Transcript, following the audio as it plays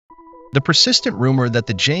The persistent rumor that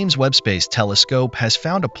the James Webb Space Telescope has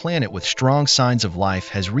found a planet with strong signs of life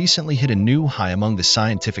has recently hit a new high among the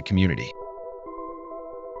scientific community.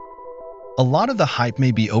 A lot of the hype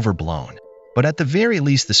may be overblown, but at the very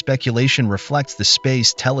least the speculation reflects the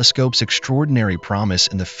Space Telescope's extraordinary promise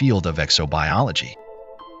in the field of exobiology.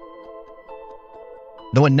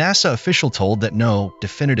 Though a NASA official told that no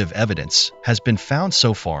definitive evidence has been found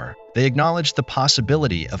so far, they acknowledged the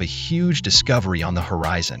possibility of a huge discovery on the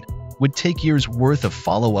horizon would take years' worth of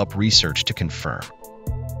follow-up research to confirm.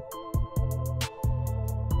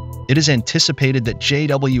 It is anticipated that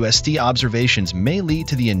JWST observations may lead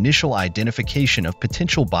to the initial identification of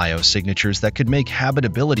potential biosignatures that could make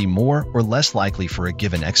habitability more or less likely for a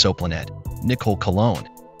given exoplanet. Nicole Colon,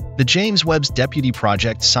 the James Webb's deputy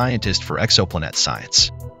project scientist for exoplanet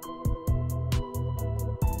science.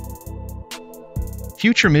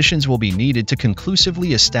 Future missions will be needed to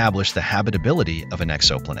conclusively establish the habitability of an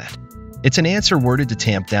exoplanet. It's an answer worded to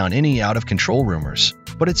tamp down any out-of-control rumors,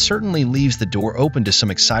 but it certainly leaves the door open to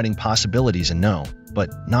some exciting possibilities and no, but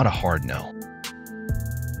not a hard no.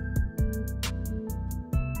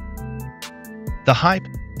 The hype,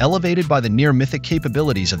 elevated by the near-mythic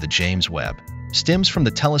capabilities of the James Webb, stems from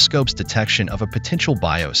the telescope's detection of a potential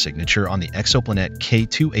biosignature on the exoplanet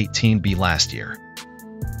K218b last year.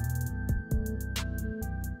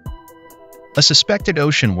 A suspected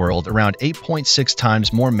ocean world around 8.6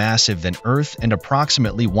 times more massive than Earth and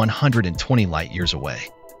approximately 120 light-years away.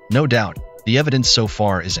 No doubt, the evidence so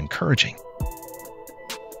far is encouraging.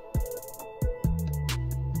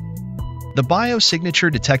 The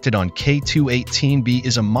biosignature detected on K218b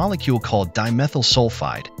is a molecule called dimethyl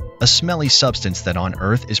sulfide, a smelly substance that on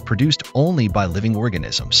Earth is produced only by living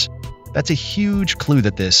organisms. That's a huge clue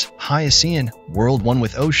that this Hycean world, one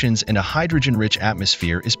with oceans and a hydrogen-rich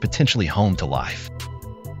atmosphere, is potentially home to life.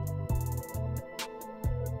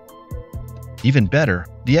 Even better,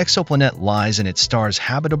 the exoplanet lies in its star's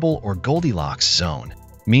habitable or Goldilocks zone,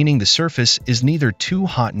 meaning the surface is neither too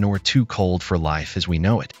hot nor too cold for life as we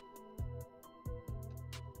know it.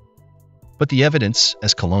 But the evidence,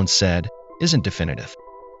 as Cologne said, isn't definitive.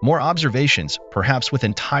 More observations, perhaps with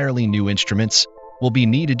entirely new instruments, will be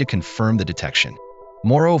needed to confirm the detection.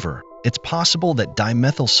 Moreover, it's possible that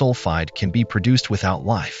dimethyl sulfide can be produced without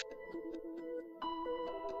life.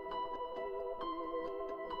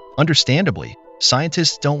 Understandably,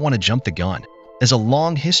 scientists don't want to jump the gun, as a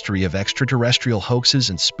long history of extraterrestrial hoaxes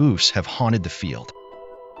and spoofs have haunted the field.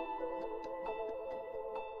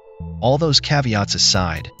 All those caveats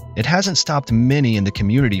aside, it hasn't stopped many in the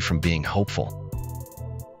community from being hopeful.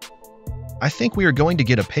 I think we are going to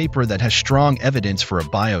get a paper that has strong evidence for a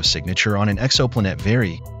biosignature on an exoplanet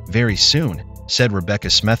very, very soon, said Rebecca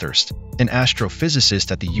Smethurst, an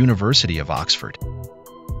astrophysicist at the University of Oxford.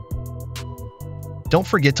 Don't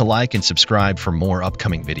forget to like and subscribe for more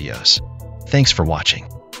upcoming videos. Thanks for watching.